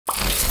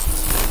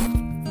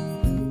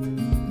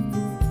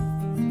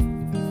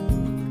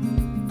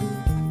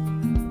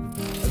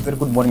Very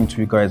good morning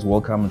to you guys.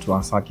 Welcome to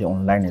Asake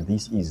Online.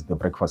 This is the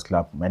Breakfast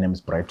Club. My name is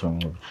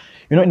Brighton Ncube.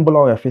 You know, in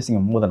Bulawayo, we are facing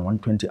more than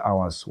 120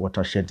 hours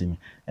water shedding,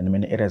 and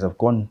many areas have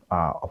gone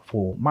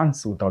for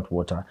months without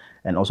water.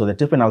 And also the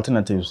different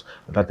alternatives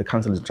that the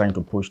council is trying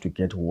to push to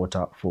get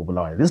water for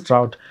Bulawayo. This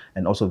drought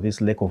and also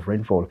this lack of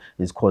rainfall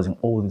is causing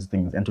all these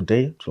things. And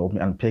today, to help me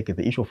unpack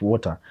the issue of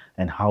water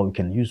and how we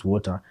can use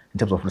water in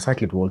terms of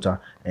recycled water,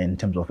 and in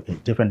terms of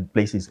different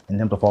places, in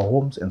terms of our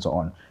homes and so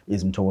on,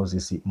 is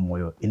Mthokozisi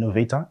Moyo,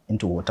 Innovator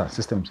Into Water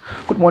Systems.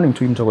 Good morning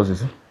to you,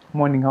 Mthokozisi.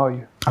 Morning, how are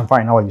you? I'm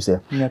fine. How are you, sir?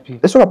 Happy.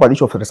 Let's talk about the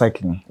issue of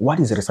recycling. What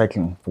is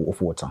recycling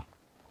of water?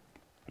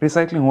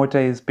 Recycling water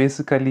is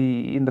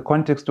basically, in the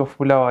context of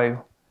Bulawayo,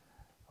 I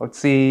would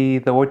say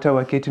the water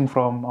we're getting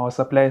from our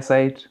supply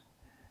side,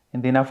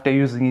 and then after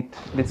using it,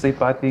 let's say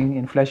bathing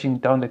and flushing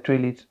down the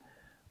toilet,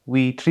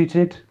 we treat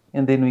it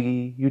and then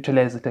we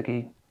utilize it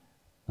again.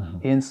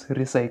 Hence,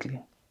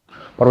 recycling.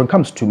 But when it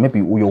comes to maybe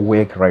your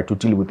work, right, to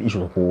deal with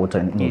issues of water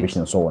and innovation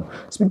and so on,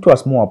 speak to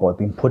us more about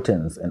the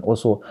importance and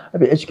also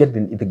maybe educate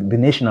the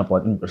nation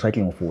about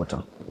recycling of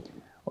water.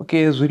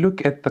 Okay, as we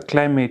look at the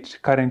climate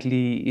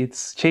currently,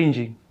 it's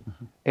changing.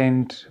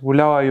 And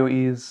Bulawayo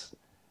is,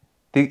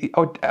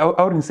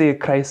 I wouldn't say a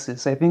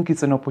crisis. I think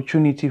it's an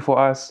opportunity for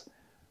us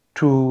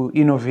to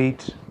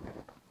innovate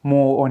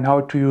more on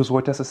how to use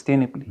water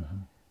sustainably.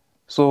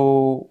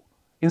 So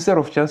instead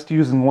of just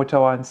using water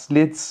once,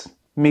 let's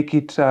make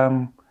it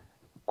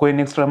go an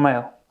extra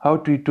mile. How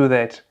do we do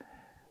that?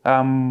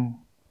 When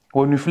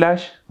we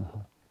flush,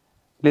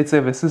 let's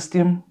have a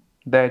system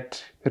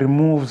that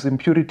removes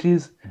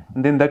impurities,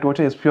 and then that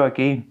water is pure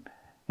again,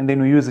 and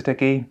then we use it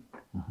again,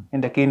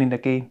 and again and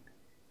again.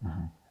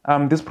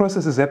 This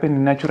process is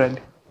happening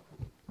naturally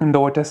in the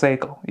water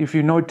cycle. If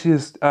you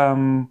noticed,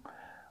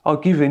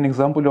 I'll give you an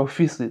example of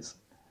feces.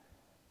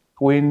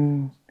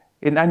 When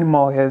an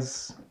animal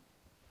has,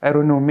 I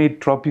don't know,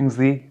 made droppings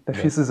there, the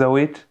feces are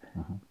wet,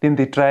 then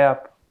they dry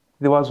up.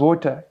 There was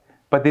water,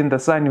 but then the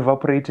sun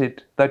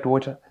evaporated that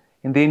water,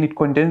 and then it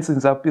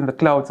condenses up in the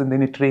clouds, and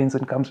then it rains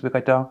and comes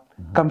back down.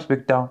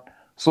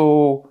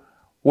 So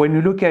when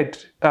you look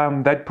at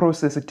that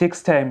process, it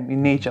takes time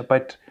in nature,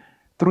 but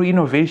through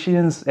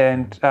innovations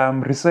and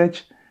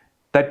research,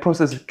 that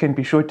process can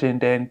be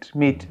shortened and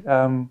made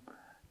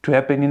to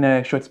happen in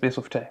a short space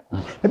of time.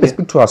 Maybe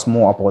speak to us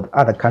more about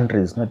other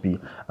countries, maybe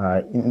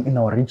in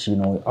our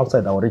region or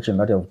outside our region,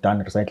 that have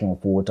done recycling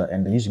of water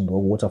and using the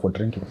water for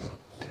drinking.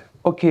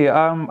 Okay,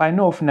 I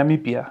know of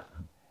Namibia.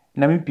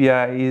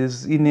 Namibia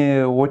is in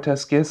a water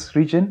scarce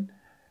region,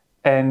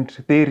 and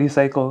they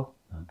recycle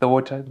the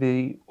water.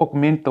 They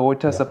augment the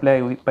water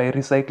supply by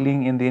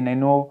recycling. And then I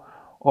know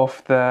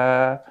of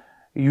the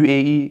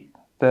UAE,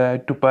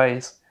 the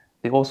Dubai's,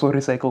 they also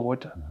recycle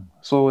water.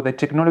 So the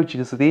technology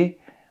is there.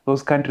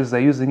 Those countries are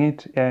using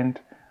it, and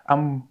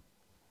I'm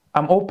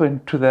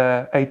open to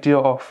the idea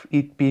of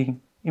it being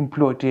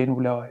employed in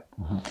Bulawayo.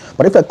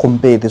 But if I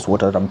compare this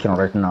water that I'm carrying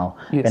right now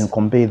and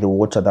compare the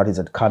water that is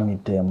at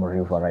Kamidem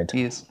River, right?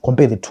 Yes.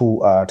 Compare the two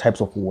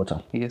types of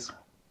water. Yes.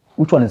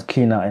 Which one is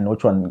cleaner and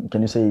which one,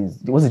 can you say,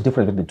 what's the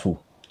difference between the two?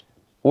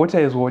 Water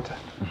is water.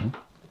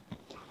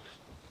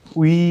 If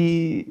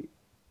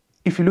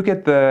you look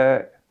at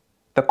the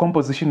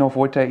composition of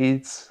water,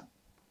 it's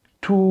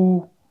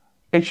 2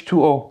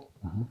 H2O.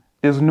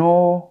 There's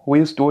no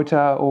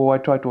wastewater or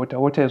water.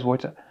 Water is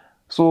water.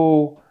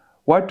 So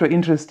what we're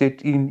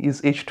interested in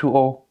is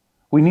H2O.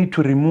 We need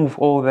to remove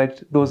all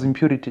those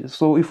impurities.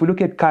 So if we look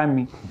at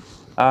Kami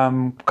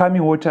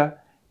water,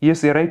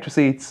 yes, you're right to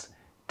say it's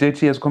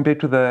dirty as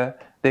compared to the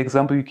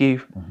example you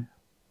gave.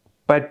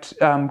 But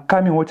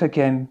Kami water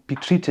can be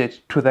treated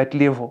to that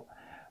level.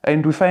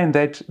 And we find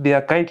that there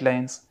are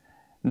guidelines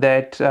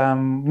that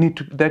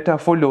that are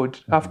followed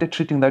after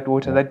treating that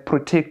water that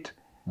protect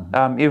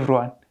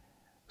everyone.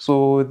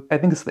 So I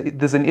think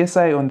there's an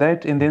SI on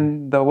that, and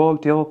then the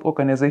World Health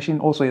Organization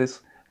also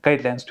has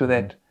guidelines to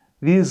that.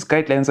 These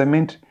guidelines are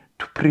meant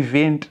to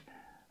prevent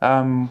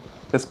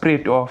the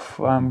spread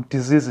of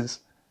diseases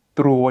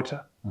through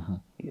water.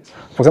 Yes.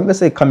 For example, let's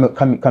say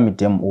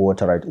Kamidem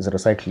water, right, is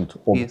recycled,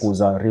 or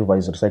Buza River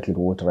is recycled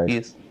water, right?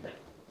 Yes.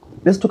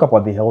 Let's talk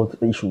about the health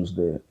issues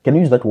there. Can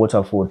you use that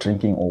water for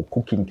drinking or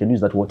cooking? Can you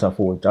use that water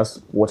for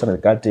just water in the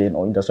garden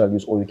or industrial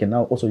use, or you can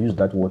now also use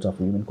that water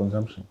for human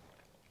consumption?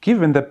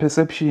 Given the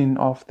perception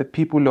of the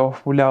people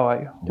of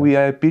Bulawayo, we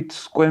are a bit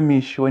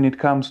squeamish when it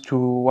comes to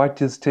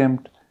what is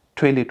termed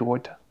toilet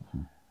water.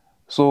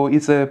 So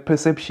it's a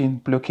perception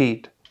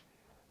blockade.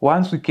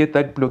 Once we get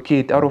that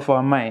blockade out of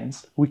our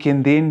minds, we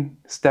can then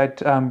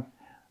start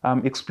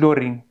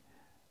exploring.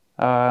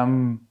 We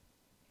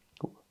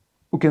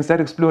can start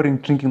exploring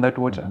drinking that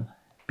water,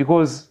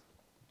 because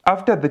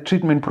after the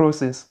treatment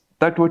process,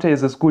 that water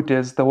is as good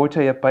as the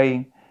water you're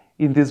buying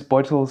in these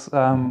bottles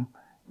from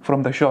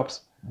the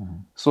shops.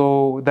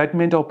 So that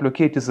mental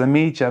blockade is a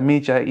major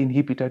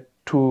inhibitor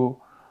to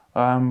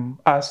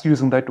us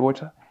using that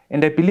water.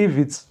 And I believe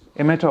it's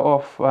a matter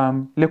of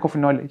lack of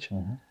knowledge.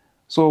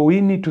 So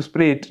we need to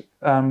spread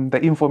the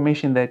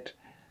information that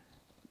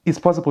it's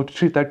possible to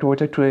treat that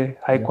water to a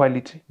high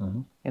quality,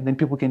 and then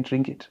people can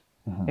drink it.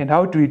 And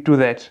how do we do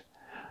that?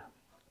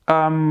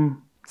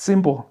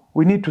 Simple.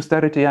 We need to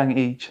start at a young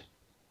age.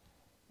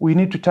 We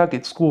need to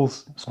target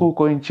schools,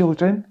 school-going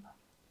children.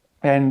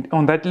 And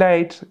on that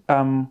light,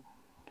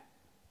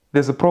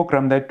 there's a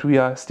program that we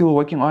are still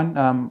working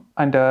on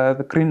under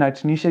the Green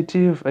Art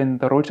Initiative and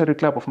the Rotary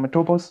Club of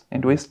Mthokozisi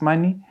and Waste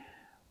Money,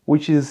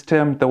 which is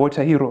termed the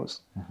Water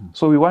Heroes.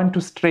 So we want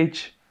to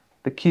stretch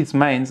the kids'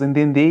 minds, and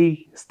then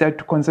they start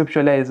to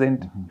conceptualize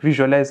and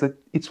visualize that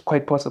it's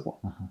quite possible.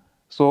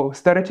 So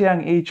start at a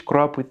young age,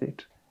 grow up with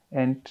it,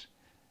 and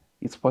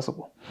it's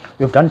possible.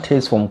 You've done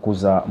tests for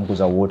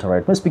Mkuza water,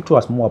 right? Can you speak to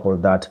us more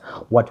about that,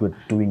 what you're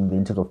doing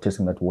in terms of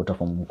testing that water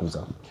from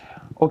Mkuza?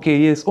 Okay,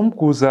 yes,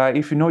 Mkuza,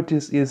 if you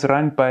notice, is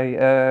run by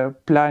a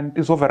plant,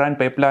 is overrun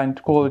by a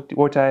plant called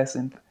Water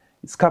Hyacinth.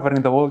 It's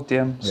covering the whole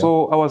dam. Yeah.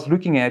 So I was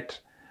looking at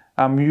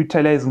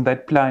utilizing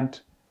that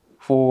plant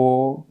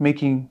for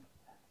making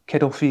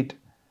cattle feed.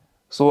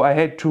 So I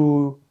had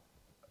to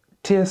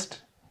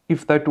test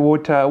if that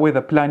water where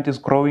the plant is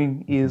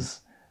growing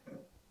is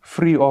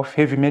free of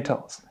heavy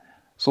metals.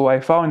 So I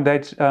found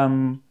that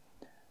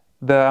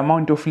the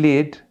amount of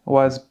lead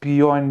was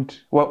beyond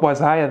what was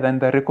higher than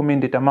the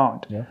recommended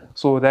amount. Yeah.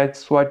 So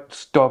that's what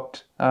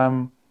stopped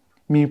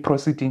me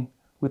proceeding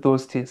with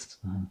those tests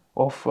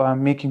of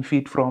making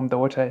feed from the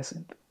water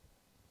hyacinth.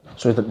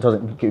 So it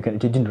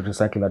didn't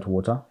recycle that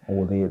water,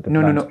 or the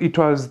plant? No, it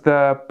was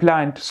the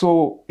plant.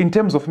 So in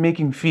terms of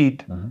making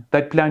feed,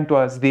 that plant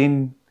was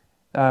then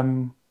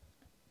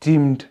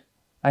deemed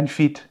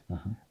unfit,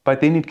 but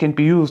then it can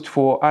be used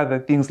for other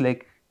things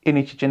like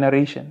energy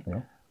generation. Yeah.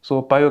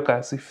 So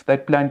biogas, if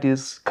that plant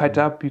is cut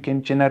up, you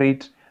can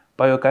generate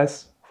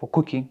biogas for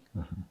cooking.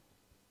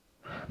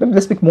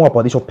 Let's speak more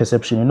about the issue of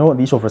perception. You know,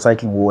 the issue of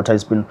recycling water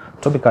has been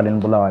topical in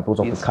Bulawayo because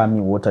of the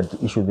Kami water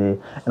issue there,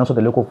 and also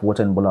the lack of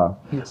water in Bulawayo.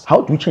 Yes.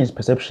 How do we change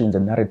perceptions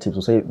and narratives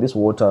to say this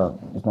water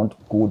is not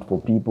good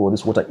for people, or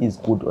this water is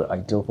good or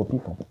ideal for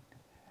people?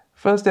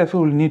 First, I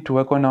feel we need to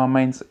work on our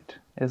mindset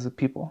as a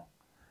people.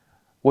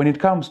 When it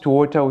comes to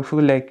water, we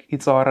feel like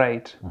it's our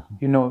right,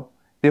 you know,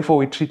 therefore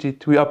we treat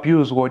it, we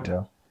abuse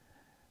water.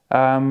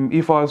 Yeah.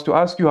 If I was to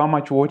ask you how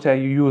much water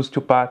you use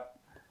to bath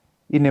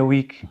in a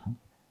week,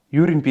 you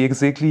wouldn't be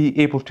exactly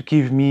able to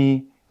give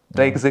me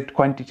the exact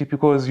quantity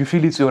because you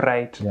feel it's your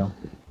right. Yeah.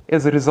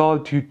 As a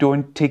result, you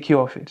don't take care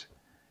of it.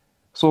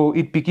 So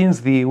it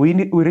begins there. We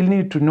really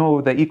need to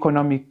know the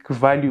economic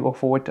value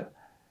of water.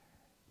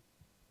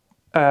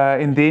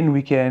 And then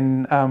we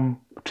can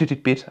treat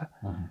it better.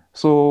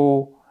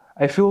 So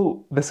I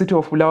feel the city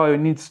of Bulawayo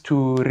needs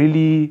to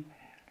really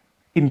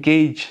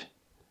engage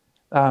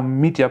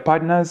media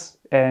partners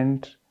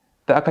and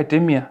the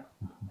academia,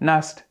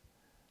 NAST,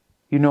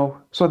 you know,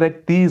 so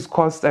that these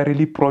costs are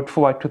really brought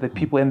forward to the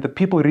people, and the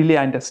people really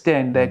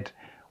understand that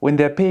when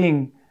they're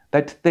paying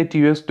that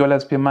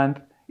 $30 per month,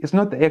 it's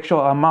not the actual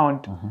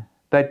amount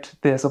that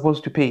they're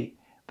supposed to pay.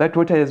 That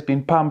water has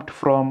been pumped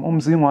from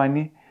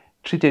Umzingwane,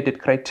 treated at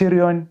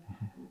Criterion.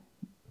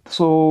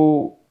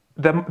 So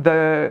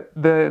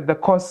the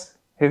costs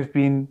have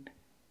been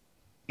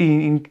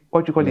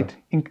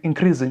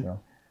increasing. Yeah.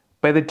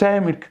 By the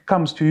time it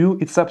comes to you,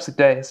 it's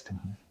subsidized,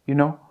 you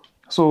know.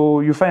 So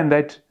you find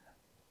that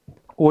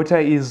water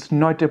is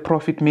not a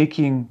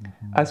profit-making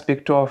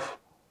aspect of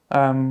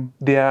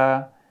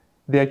their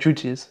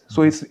duties.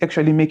 So it's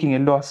actually making a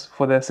loss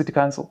for the city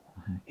council.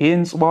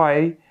 Hence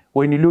why,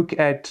 when you look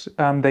at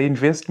the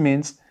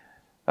investments,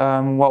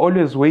 we're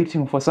always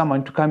waiting for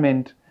someone to come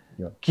and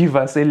give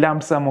us a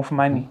lump sum of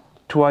money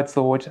towards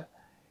the water.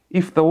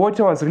 If the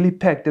water was really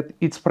packed at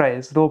its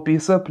price, there'll be a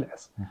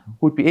surplus.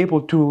 We'd be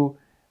able to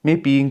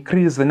maybe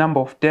increase the number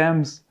of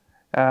dams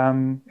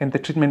and the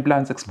treatment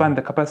plants, expand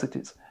the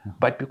capacities.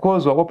 But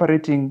because we're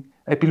operating,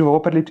 I believe we're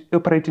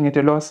operating at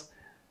a loss,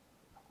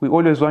 we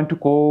always want to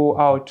go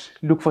out,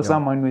 look for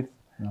someone with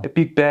a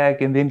big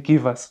bag and then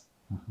give us.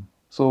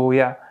 So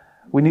yeah,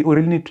 we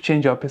really need to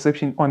change our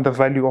perception on the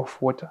value of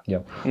water.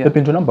 We've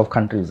been to a number of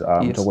countries, there,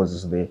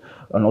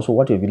 and also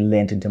what have we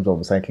learned in terms of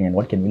recycling, and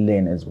what can we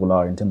learn as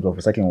Bulawayo in terms of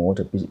recycling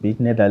water, be it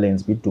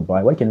Netherlands, be it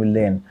Dubai, what can we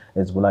learn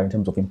as Bulawayo in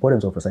terms of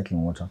importance of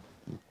recycling water?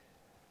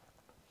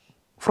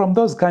 From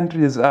those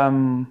countries,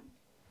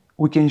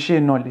 we can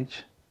share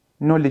knowledge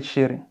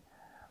sharing.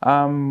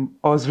 I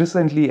was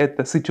recently at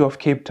the city of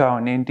Cape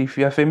Town, and if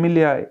you are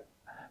familiar, a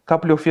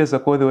couple of years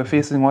ago, they were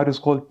facing what is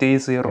called Day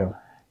Zero.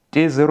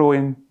 Day Zero,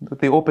 when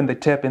they open the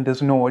tap and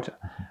there's no water.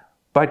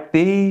 But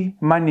they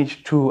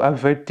managed to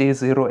avert Day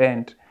Zero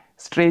and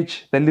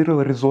stretch the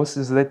little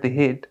resources that they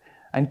had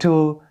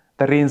until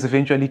the rains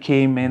eventually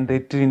came and they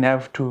didn't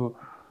have to,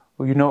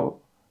 you know,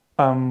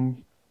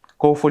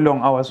 go for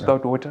long hours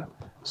without water.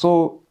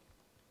 So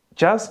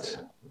just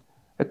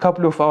a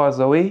couple of hours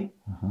away,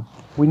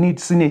 we need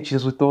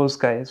synergies with those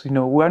guys. You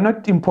know, we are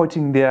not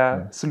importing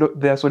their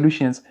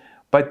solutions,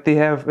 but they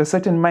have a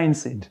certain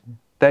mindset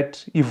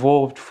that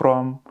evolved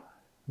from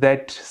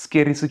that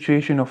scary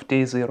situation of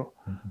Day Zero.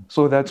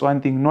 So that's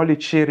one thing,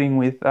 knowledge sharing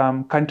with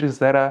countries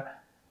that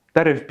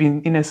have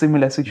been in a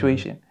similar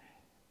situation.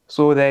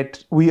 so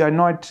that we are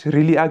not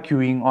really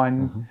arguing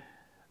on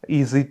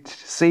is it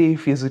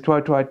safe, is it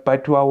what,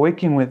 but we are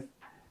working with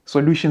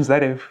solutions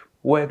that have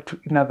worked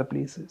in other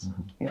places.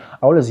 Yeah.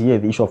 I always hear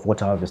the issue of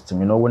water harvesting.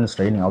 You know, when it's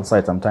raining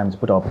outside, sometimes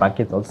we put our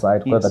buckets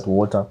outside, collect that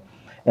water.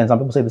 And some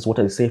people say this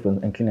water is safe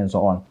and clean and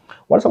so on.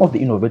 What are some of the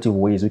innovative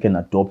ways we can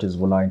adopt as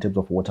Bulawayo in terms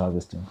of water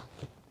harvesting?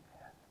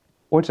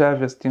 Water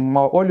harvesting,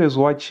 we're always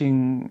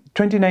watching.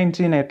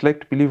 2019, I'd like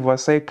to believe,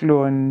 was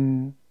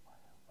Cyclone,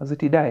 was it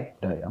Idai?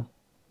 Yeah.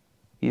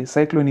 Yes,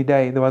 Cyclone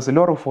Idai. There was a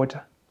lot of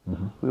water.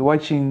 We're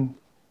watching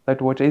that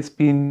water. It's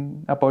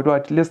been about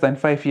what, less than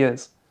 5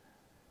 years.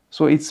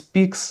 So it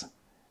speaks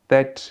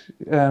that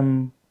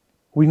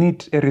we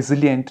need a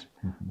resilient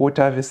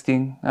water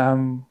harvesting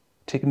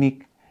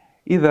technique.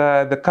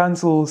 Either the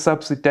council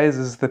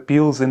subsidizes the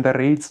bills and the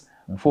rates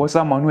for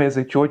someone who has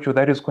a jojo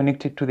that is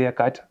connected to their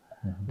gutter,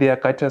 their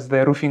gutters,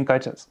 their roofing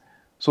gutters.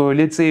 So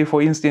let's say,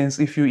 for instance,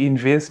 if you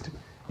invest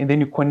and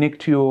then you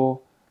connect your,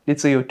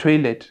 let's say, your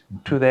toilet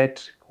to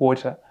that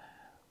water,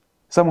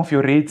 some of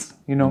your rates,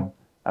 you know,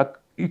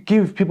 you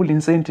give people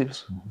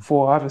incentives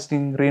for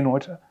harvesting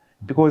rainwater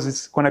because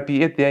it's going to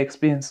be at their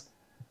expense.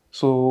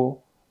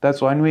 So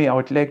that's one way I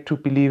would like to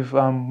believe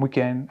we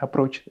can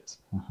approach this.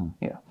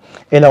 Yeah.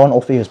 Earlier on,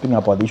 also you're speaking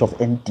about the issue of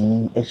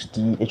ND,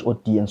 HD,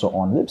 HOD, and so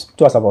on. Let's talk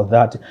to us about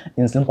that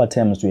in simple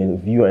terms to a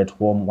viewer at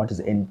home. What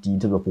is ND in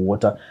terms of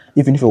water?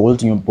 Even if you're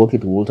holding your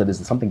bottled water,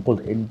 there's something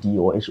called ND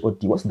or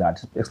HOD. What's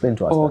that? Explain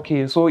to us.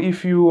 Okay, so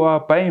if you are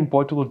buying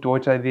bottled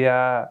water, there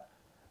are,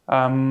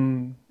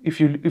 if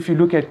you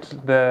look at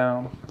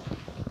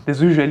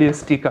there's usually a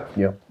sticker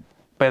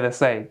by the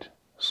side.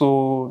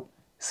 So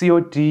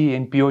COD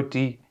and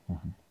BOD.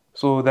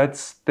 So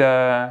that's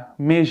the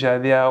measure.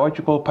 They are what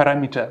you call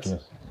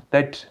parameters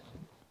that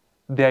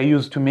they are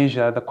used to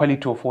measure the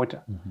quality of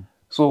water.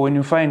 So when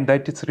you find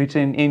that it's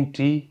written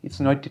ND, it's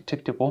not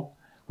detectable,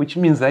 which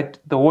means that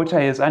the water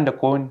has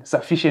undergone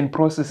sufficient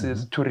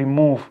processes to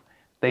remove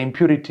the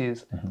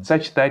impurities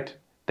such that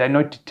they're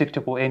not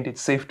detectable and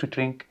it's safe to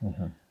drink.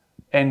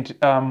 And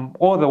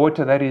all the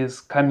water that is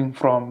coming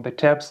from the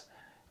taps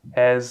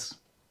has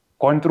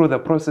gone through the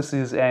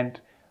processes,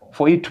 and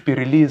for it to be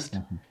released,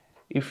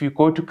 if you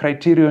go to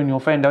Criterion, you'll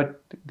find out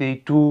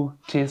they do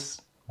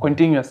tests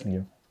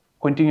continuously,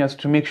 continuous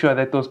to make sure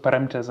that those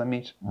parameters are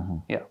met.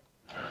 Yeah.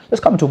 Let's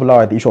come to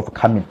Bulawayo, the issue of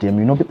Kamidem.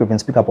 You know, people can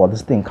speak about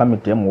this thing,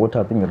 Kamidem,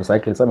 water being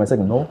recycled. Some are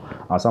saying no,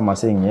 some are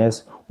saying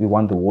yes, we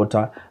want the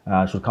water,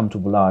 should come to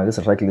Bulawayo, let's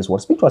recycle this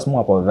water. Speak to us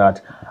more about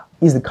that.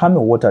 Is the Kami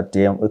water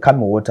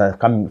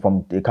coming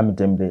from the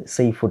Kamidem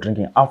safe for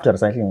drinking after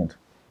recycling it?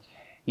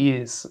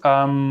 Yes.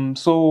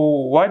 So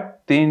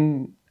what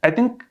then, I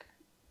think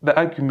the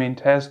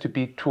argument has to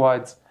be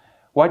towards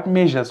what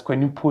measures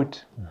can you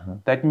put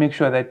that make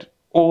sure that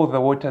all the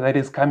water that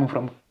is coming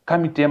from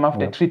Kamidem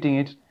after treating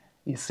it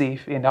is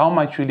safe, and how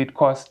much will it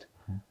cost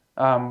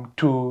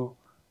to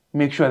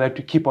make sure that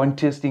you keep on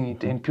testing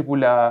it and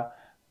people are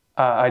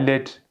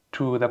alert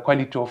to the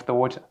quality of the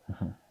water.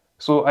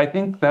 So I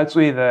think that's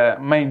where the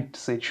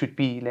mindset should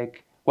be,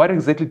 like, what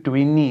exactly do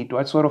we need?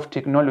 What sort of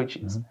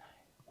technologies?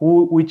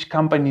 Which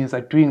companies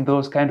are doing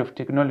those kind of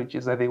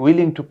technologies? Are they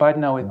willing to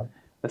partner with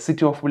the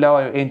city of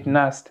Bulawayo and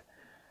NAST?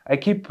 I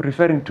keep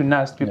referring to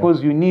NAST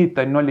because you need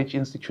the knowledge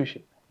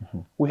institution.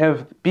 We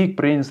have big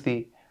brains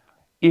there.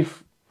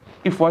 If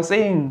we're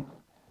saying,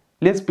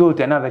 let's build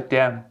another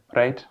dam,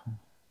 right?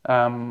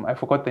 I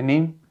forgot the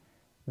name.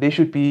 There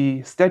should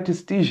be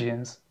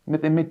statisticians,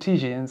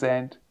 mathematicians,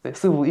 and the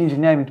civil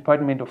engineering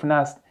department of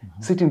NAST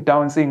sitting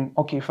down saying,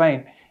 okay,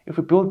 fine, if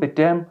we build the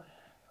dam,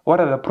 what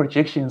are the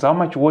projections? How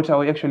much water are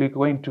we actually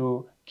going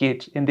to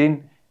get? And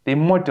then they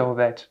model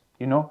that,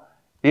 you know.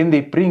 Then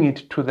they bring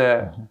it to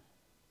the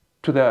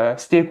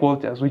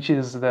stakeholders, which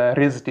is the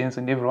residents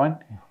and everyone.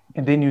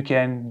 And then you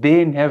can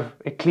then have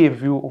a clear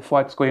view of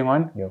what's going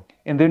on.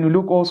 And then you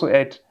look also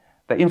at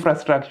the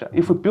infrastructure.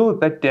 If we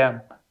build that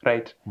dam,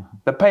 right,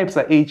 the pipes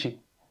are aging.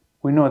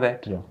 We know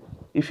that.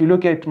 If you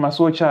look at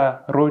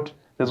Masocha Road,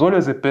 there's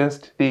always a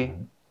burst there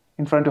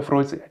in front of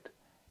roadside.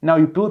 Now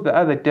you build the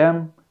other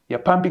dam, you're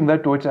pumping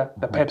that water,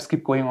 the pipes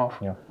keep going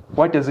off.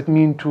 What does it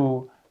mean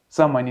to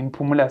someone in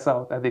Pumula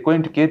South? Are they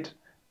going to get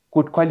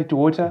good quality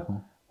water?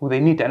 Will they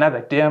need another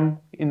dam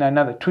in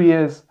another 2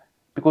 years?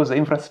 Because the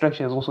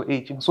infrastructure is also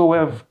aging. So we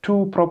have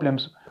two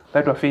problems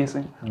that we're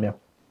facing.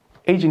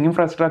 Aging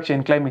infrastructure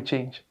and climate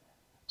change.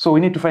 So we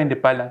need to find a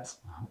balance.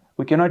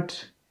 We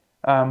cannot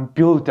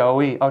build our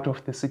way out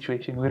of the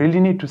situation. We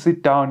really need to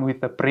sit down with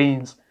the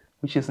brains,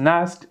 which is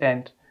NAST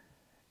and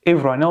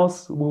everyone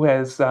else who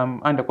has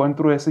undergone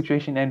through a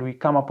situation, and we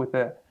come up with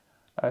a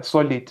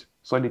solid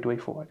way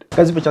forward.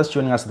 Guys, if you're just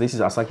joining us, this is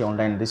Asake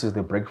Online. This is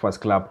the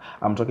Breakfast Club.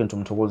 I'm talking to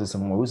Mthokozisi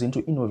Moyo, who's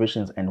into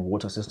innovations and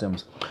water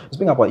systems.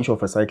 Speaking about the issue of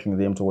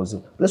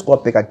recycling, let's go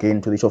back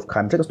again to the issue of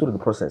Kami. Take us through the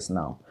process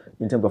now.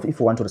 In terms of if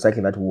we want to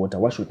recycle that water,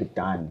 what should be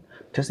done?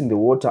 Testing the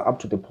water up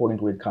to the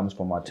point where it comes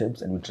from our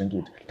taps and we drink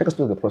it. Take us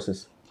through the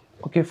process.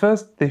 Okay,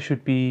 first there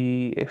should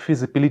be a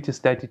feasibility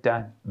study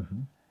done.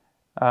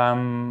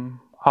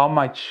 How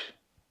much,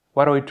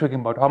 what are we talking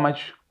about? How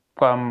much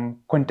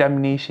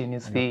contamination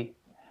is there.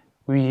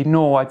 We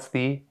know what's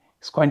there,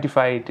 it's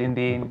quantified, and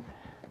then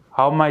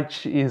how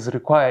much is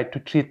required to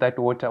treat that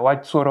water,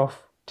 what sort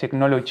of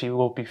technology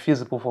will be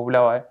feasible for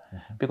Bulawayo.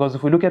 Because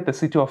if we look at the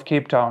city of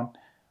Cape Town,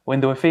 when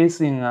they were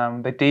facing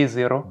the day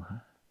zero,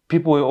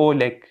 people were all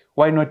like,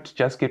 why not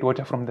just get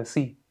water from the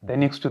sea? They're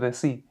next to the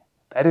sea.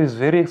 That is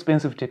very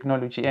expensive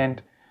technology.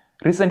 And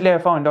recently I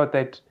found out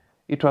that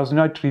it was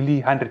not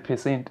really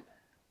 100%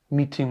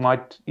 meeting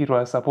what it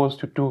was supposed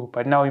to do.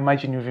 But now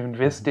imagine you've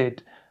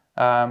invested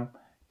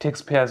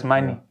taxpayers'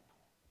 money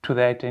to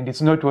that and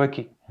it's not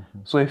working.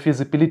 So a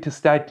feasibility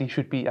study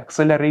should be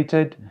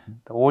accelerated,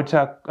 the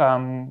water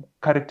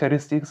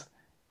characteristics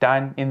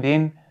done, and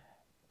then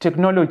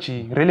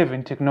technology,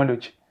 relevant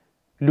technology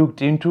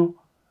looked into,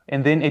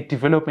 and then a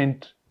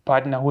development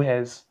partner who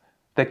has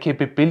the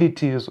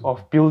capabilities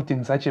of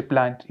building such a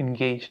plant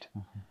engaged.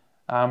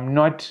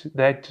 Not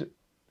that,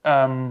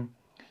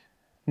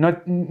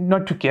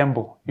 not to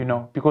gamble, you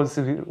know, because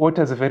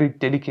water is a very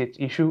delicate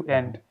issue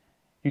and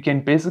you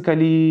can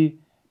basically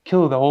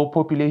kill the whole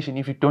population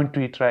if you don't do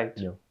it right,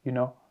 you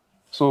know.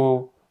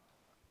 So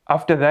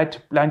after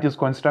that plant is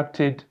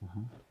constructed,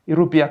 it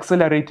will be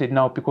accelerated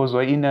now because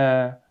we're in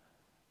a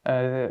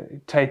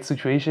tight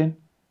situation.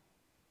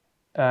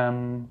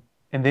 And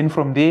then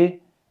from there,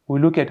 we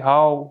look at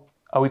how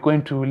are we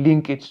going to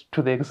link it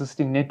to the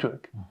existing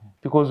network,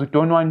 because we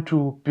don't want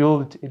to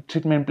build a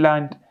treatment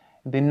plant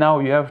and then now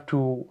you have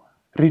to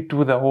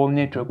redo the whole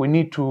network. We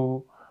need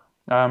to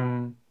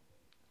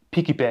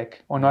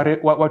piggyback on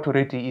what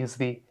already is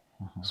there,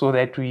 so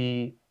that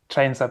we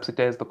try and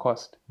subsidize the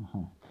cost.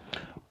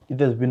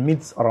 There's been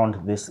myths around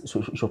this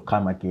issue of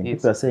karma again.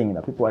 People are saying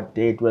that people are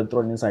dead, were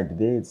thrown inside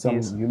there,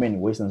 some human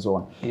waste and so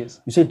on. You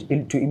said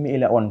to me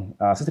earlier on,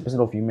 60%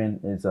 of human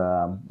is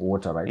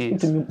water, right?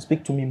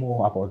 Speak to me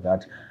more about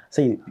that.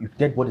 Say if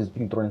dead bodies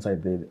being thrown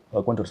inside there,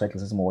 going to recycle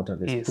system water.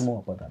 Speak to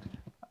more about that.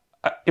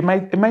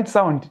 It might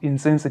sound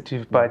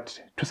insensitive,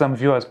 but to some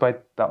viewers,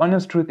 but the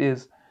honest truth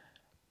is,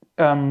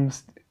 human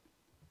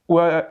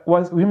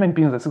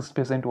beings are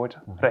 60%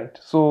 water, right?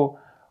 So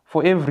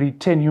for every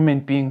 10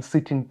 human beings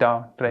sitting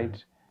down,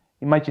 right,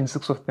 imagine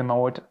 6 of them are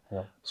water.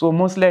 So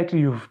most likely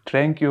you've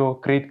drank your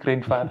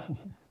great-grandfather,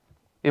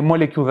 a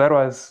molecule that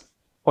was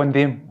on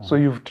them. So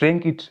you've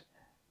drank it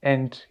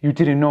and you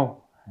didn't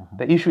know.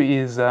 The issue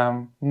is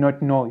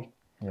not knowing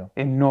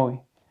and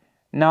knowing.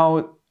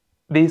 Now,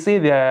 they say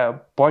there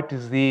are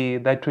bodies there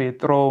that were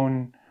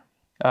thrown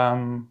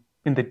in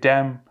the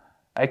dam.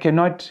 I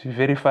cannot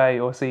verify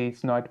or say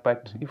it's not,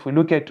 but if we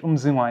look at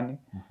Umzingwane,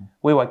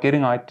 where we're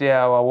getting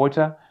our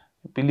water,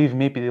 I believe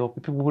maybe there will be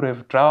people who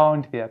have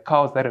drowned, there are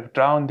cows that have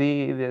drowned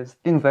there, there's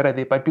things that are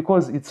there, but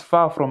because it's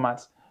far from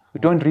us, we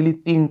don't really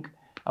think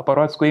about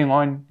what's going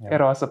on at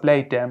our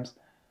supply dams.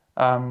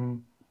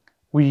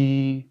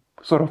 We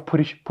sort of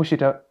push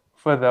it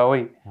further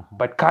away,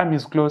 but Kam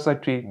is closer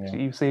to it.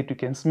 You say you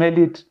can smell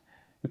it,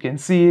 you can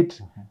see it.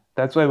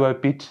 That's why we're a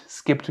bit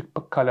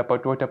skeptical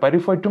about water. But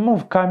if we're to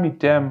move Kami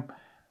Dam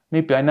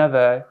maybe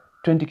another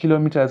 20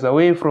 kilometers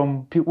away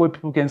from where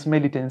people can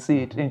smell it and see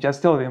it, and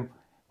just tell them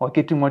we're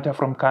getting water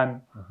from Kami,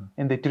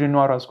 and they didn't know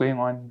what was going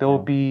on, they'll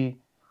be,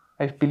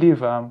 I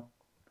believe,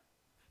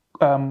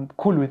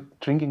 cool with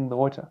drinking the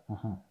water.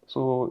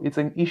 So it's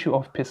an issue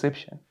of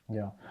perception.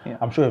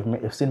 I'm sure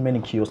you've seen many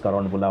kiosks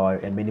around Bulawayo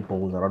and many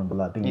bowls around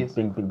Bulawayo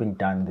being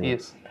done there.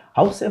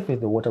 How safe is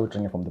the water we're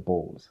drinking from the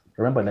bowls?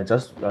 Remember, like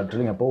just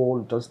drilling a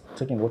bowl, just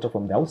taking water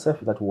from there. How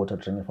safe is that water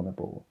drinking from a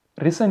bowl?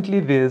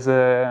 Recently, there's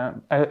I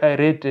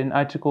read an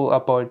article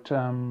about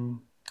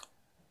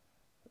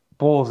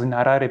bowls in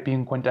Harare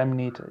being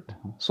contaminated.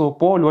 So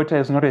bowl water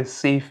is not as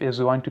safe as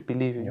we want to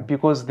believe in,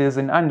 because there's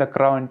an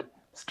underground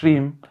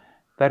stream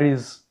that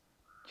is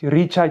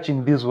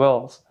recharging these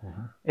wells.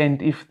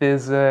 And if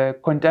there's a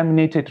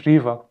contaminated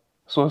river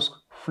source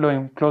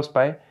flowing close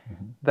by,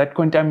 that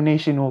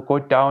contamination will go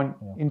down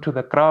into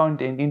the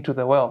ground and into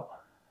the well.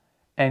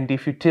 And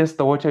if you test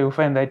the water, you'll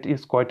find that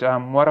it's got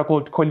what are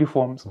called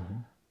coliforms,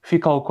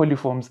 fecal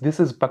coliforms. This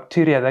is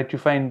bacteria that you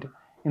find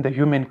in the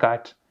human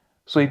gut.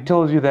 So it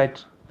tells you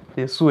that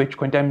there's sewage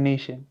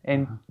contamination.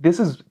 And this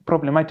is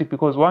problematic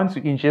because once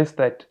you ingest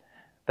that,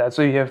 that's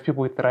why you have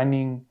people with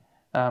running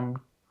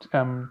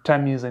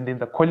tummies and then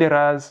the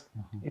choleras,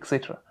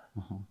 etc.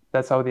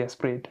 That's how they are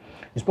spread.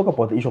 You spoke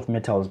about the issue of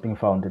metals being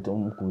found at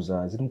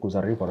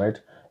Mthokozisi River, right?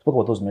 You spoke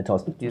about those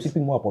metals. Speak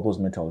more about those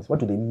metals. What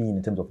do they mean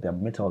in terms of their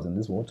metals in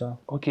this water?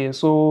 Okay,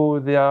 so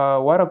they are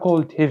what are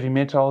called heavy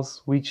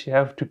metals, which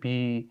have to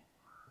be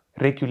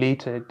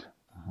regulated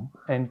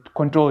and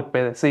controlled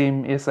by the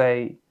same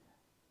SI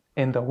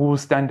and the WHO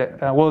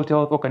standard, World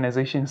Health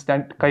Organization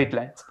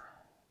guidelines,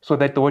 so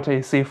that the water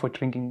is safe for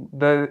drinking.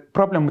 The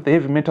problem with the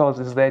heavy metals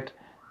is that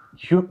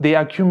they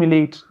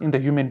accumulate in the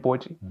human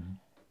body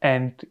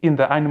and in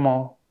the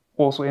animal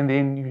also, and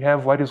then you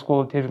have what is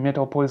called heavy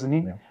metal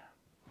poisoning.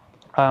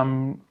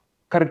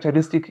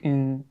 Characteristic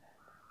in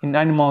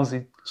animals,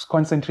 it's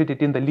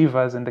concentrated in the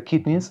livers and the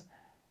kidneys,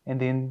 and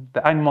then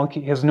the animal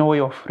has no way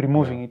of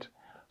removing it.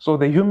 So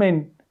the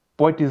human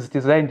boat is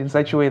designed in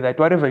such a way that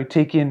whatever you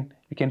take in,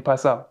 you can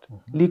pass out.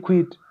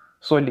 Liquid,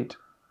 solid,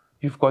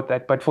 you've got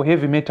that. But for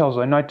heavy metals,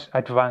 we're not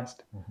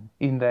advanced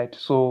in that.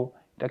 So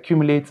it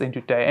accumulates and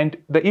you die. And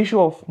the issue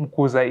of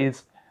Mkuza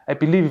is, I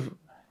believe,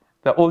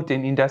 the old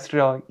and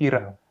industrial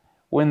era.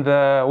 When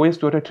the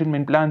wastewater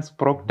treatment plants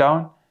broke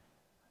down,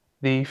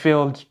 they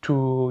failed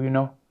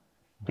to,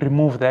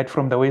 remove that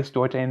from the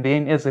wastewater. And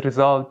then as a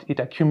result, it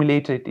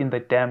accumulated in the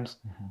dams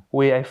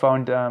where I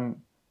found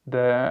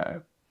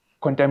the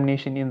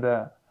contamination in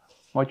the,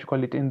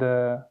 in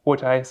the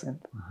water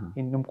hyacinth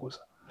in Mkuza.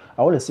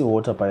 I always see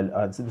water by the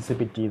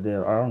CPT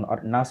there around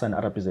NASA and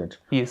RPZ.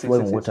 Yes,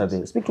 water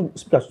there. Speak to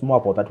us more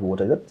about that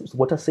water. Is that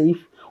water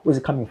safe? Where is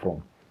it coming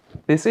from?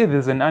 They say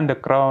there's an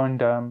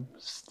underground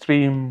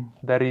stream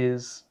that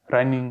is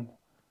running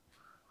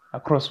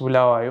across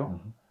Bulawayo,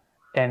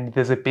 and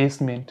there's a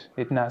basement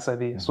at NASA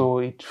there.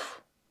 So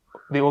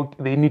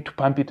they need to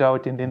pump it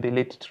out and then they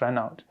let it run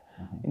out.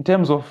 In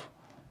terms of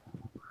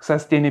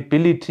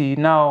sustainability,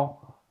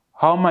 now,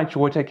 how much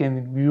water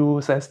can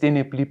you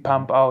sustainably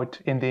pump out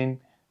and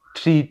then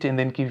treat and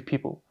then give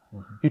people?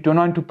 You don't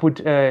want to put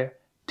a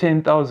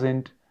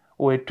 10,000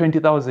 or a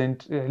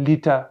 20,000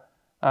 liter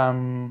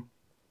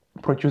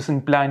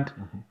producing plant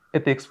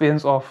at the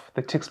expense of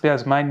the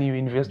taxpayers' money. You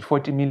invest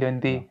 40 million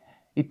there.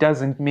 It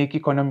doesn't make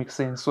economic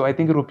sense. So I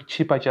think it would be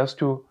cheaper just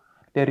to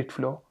let it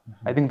flow.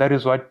 I think that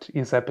is what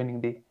is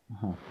happening there.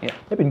 Yeah.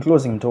 Maybe in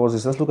closing,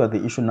 Mthokozisi, let's look at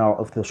the issue now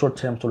of the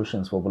short-term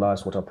solutions for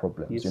Bulawayo's water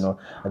problems. Yes. There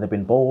have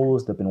been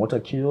bowls, there have been water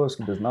kiosks,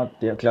 there's now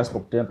glass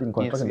book dumping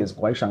construction, there's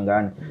Kwai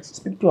Shangan.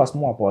 Speak to us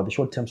more about the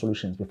short-term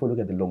solutions before we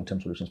look at the long-term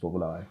solutions for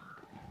Bulawayo.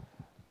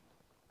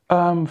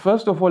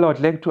 First of all, I would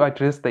like to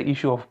address the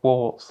issue of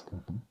boreholes.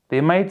 They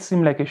might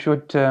seem like a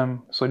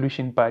short-term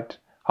solution, but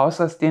how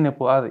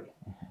sustainable are they?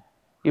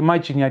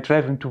 Imagine you're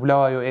driving to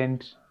Bulawayo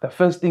and the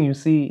first thing you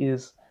see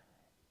is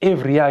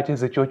every yard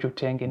has a Jojo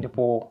tank and a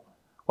borehole.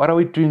 What are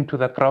we doing to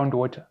the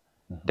groundwater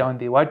down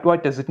there?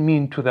 What does it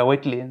mean to the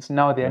wetlands?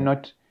 Now they are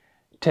not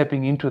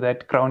tapping into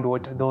that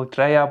groundwater. They'll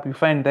dry up. You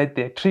find that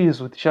there are trees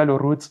with shallow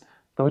roots,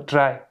 they'll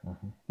dry.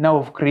 Now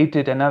we've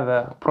created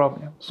another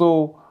problem.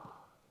 So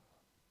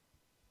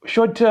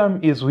short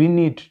term is we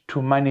need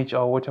to manage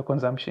our water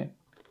consumption.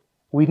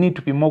 We need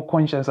to be more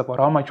conscious about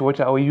how much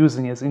water are we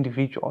using as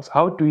individuals.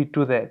 How do we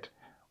do that?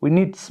 We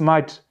need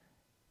smart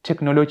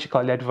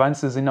technological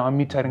advances in our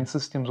metering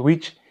systems,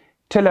 which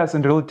tell us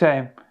in real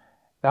time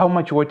how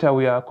much water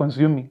we are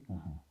consuming,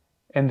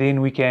 and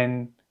then we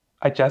can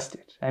adjust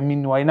it. I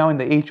mean, we're now in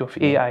the age of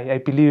AI. I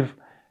believe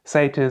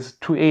SITE has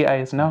 2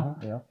 AIs now,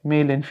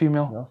 male and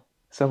female,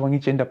 so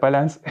gender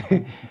balance.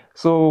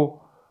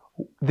 So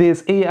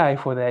there's AI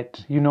for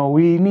that.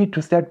 We need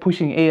to start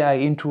pushing AI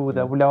into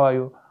the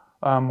Bulawayo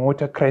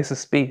water crisis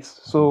space.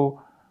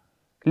 So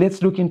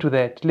let's look into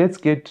that. Let's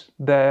get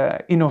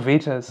the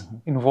innovators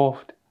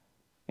involved.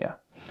 Yeah.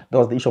 That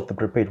was the issue of the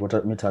prepaid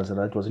water meters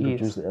that was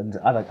introduced in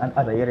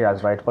other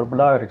areas, right? But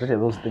Bulawayo rejected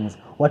those things.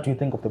 What do you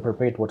think of the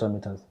prepaid water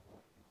meters?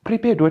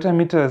 Prepaid water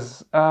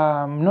meters,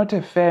 I'm not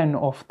a fan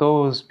of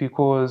those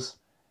because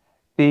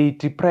they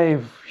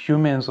deprive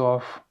humans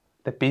of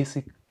the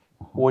basic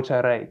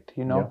water right,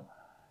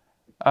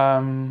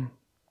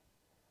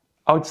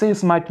 I would say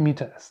smart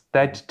meters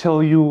that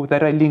tell you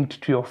that are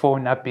linked to your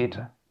phone are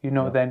better,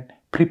 than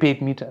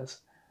prepaid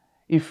meters.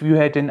 If you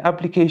had an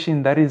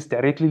application that is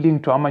directly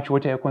linked to how much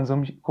water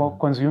you're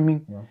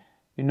consuming,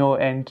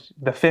 and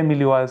the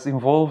family was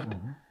involved,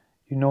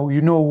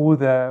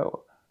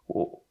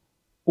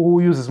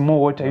 who uses more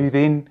water, you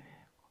then,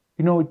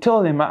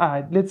 tell them,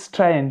 let's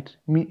try and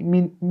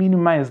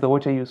minimize the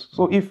water use.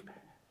 So if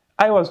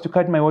I was to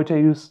cut my water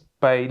use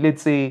by,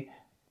 let's say,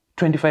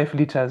 25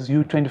 liters,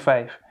 you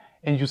 25,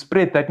 and you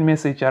spread that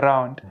message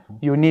around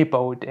your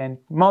neighborhood and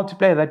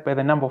multiply that by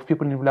the number of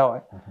people in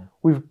Bulawayo,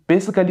 we've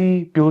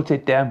basically built a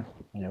dam,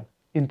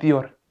 in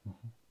theory,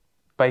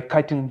 by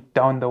cutting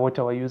down the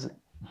water we're using.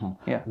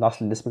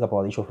 Lastly, let's speak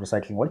about the issue of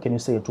recycling. What can you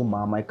say to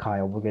Mama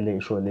Kaya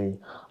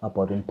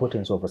about the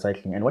importance of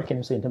recycling? And what can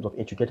you say in terms of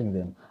educating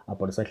them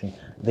about recycling?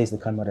 There's the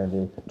camera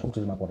there. Talk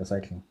to them about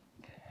recycling.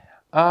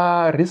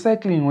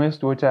 Recycling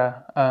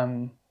wastewater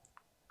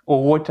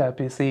or water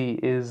per se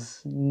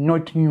is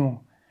not new.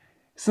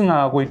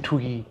 We're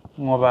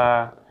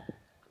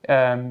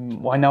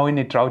now in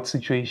a drought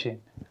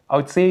situation. I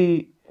would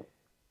say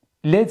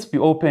let's be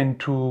open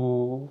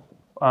to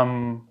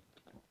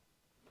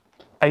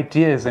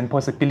ideas and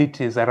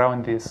possibilities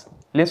around this.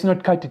 Let's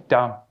not cut it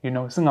down,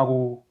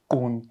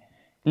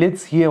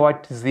 Let's hear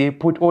what is there,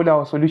 put all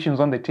our solutions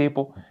on the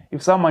table.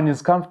 If someone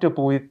is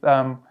comfortable with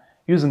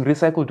using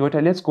recycled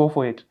water, let's go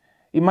for it.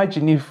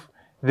 Imagine if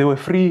there were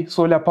free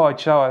solar-powered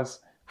showers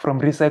from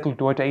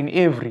recycled water in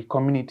every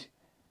community.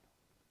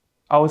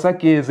 I was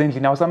like,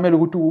 now some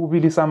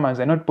summers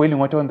are not boiling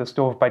water on the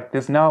stove, but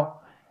there's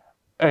now,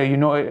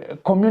 a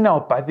communal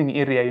bathing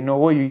area,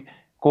 where you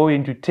go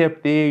into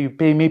tap there, you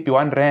pay maybe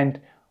R1,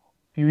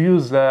 you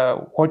use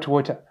hot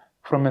water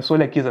from a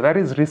solar geyser that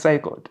is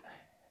recycled.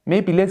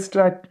 Maybe let's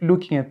start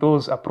looking at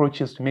those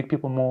approaches to make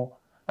people more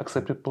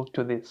acceptable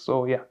to this.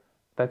 So yeah,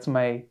 That's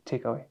my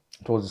takeaway.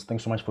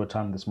 Thanks so much for your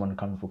time this morning,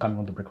 for coming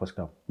on the Breakfast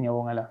Club.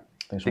 Ngiyabonga.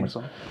 Thanks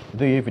so much.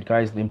 There you have it,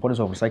 guys. The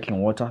importance of recycling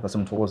water. That's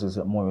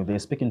Mthokozisi Moyo. They're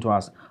speaking to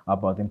us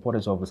about the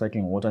importance of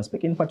recycling water, and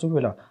speaking in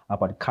particular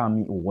about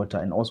Kami water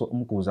and also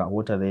Umkuza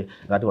water there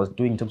that was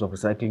doing in terms of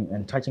recycling,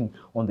 and touching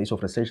on the issue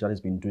of research that has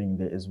been doing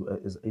there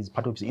is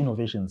part of his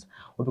innovations.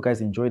 Hope you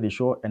guys enjoy the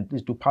show, and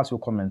please do pass your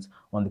comments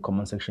on the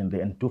comment section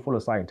there, and do follow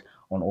site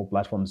on all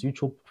platforms: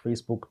 YouTube,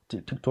 Facebook,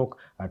 TikTok,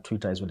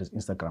 Twitter, as well as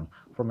Instagram.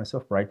 From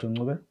myself, Brighton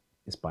Ncube,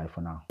 it's bye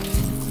for now.